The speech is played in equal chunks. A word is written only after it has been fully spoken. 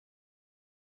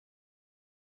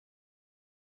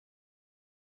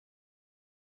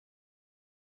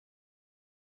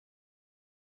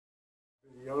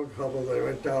A young couple, they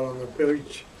went down on the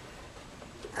beach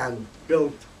and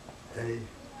built a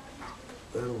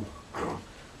little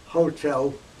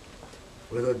hotel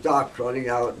with a dock running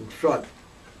out in front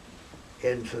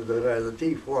into where the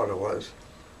deep water was.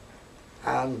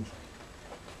 And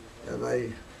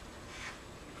they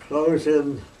closed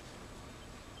in,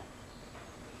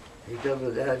 he did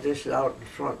an addition out in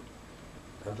front.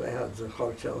 And they had, the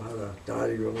hotel had a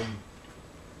dining room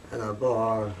and a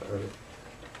bar,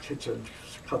 a kitchen,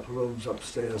 a couple rooms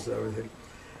upstairs and everything.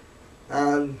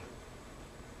 And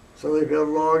so they built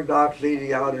a long dock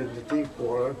leading out into deep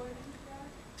water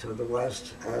to the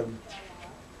west, and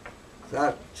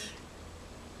that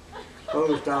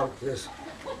closed out this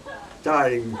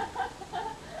dining,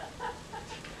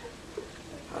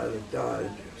 had a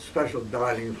special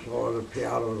dining floor, the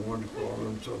piano in one corner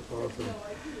and so forth. And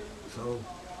so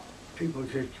people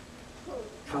could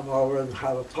come over and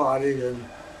have a party, and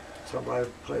somebody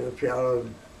play the piano,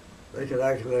 and they could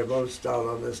anchor their boats down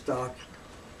on this dock.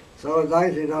 So in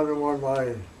 1901,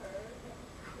 my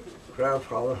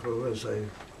grandfather, who was a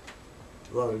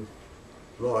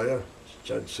lawyer,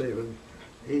 Judge Seaman,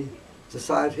 he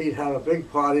decided he'd have a big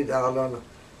party down on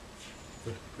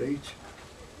the beach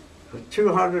for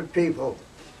 200 people,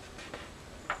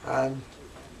 and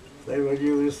they would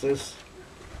use this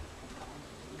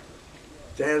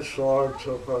dance floor and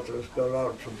so forth that was built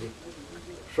out from the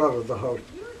front of the house,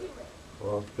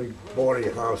 or a big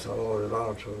boarding house all the way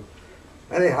down to.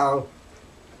 Anyhow,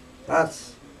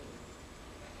 that's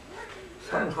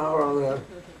somehow or other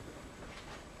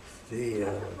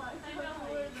the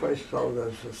first fellow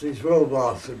that these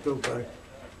robots that built my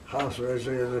house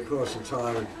originally in the course of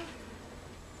time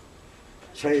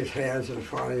changed hands, and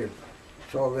finally a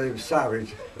fellow named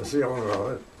Savage was the owner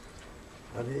of it.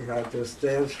 And he had this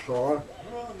dance floor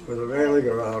with a railing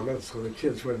around it so the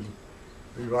kids wouldn't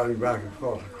be running back and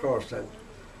forth across it.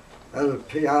 And the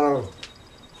piano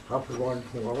up in one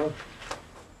corner,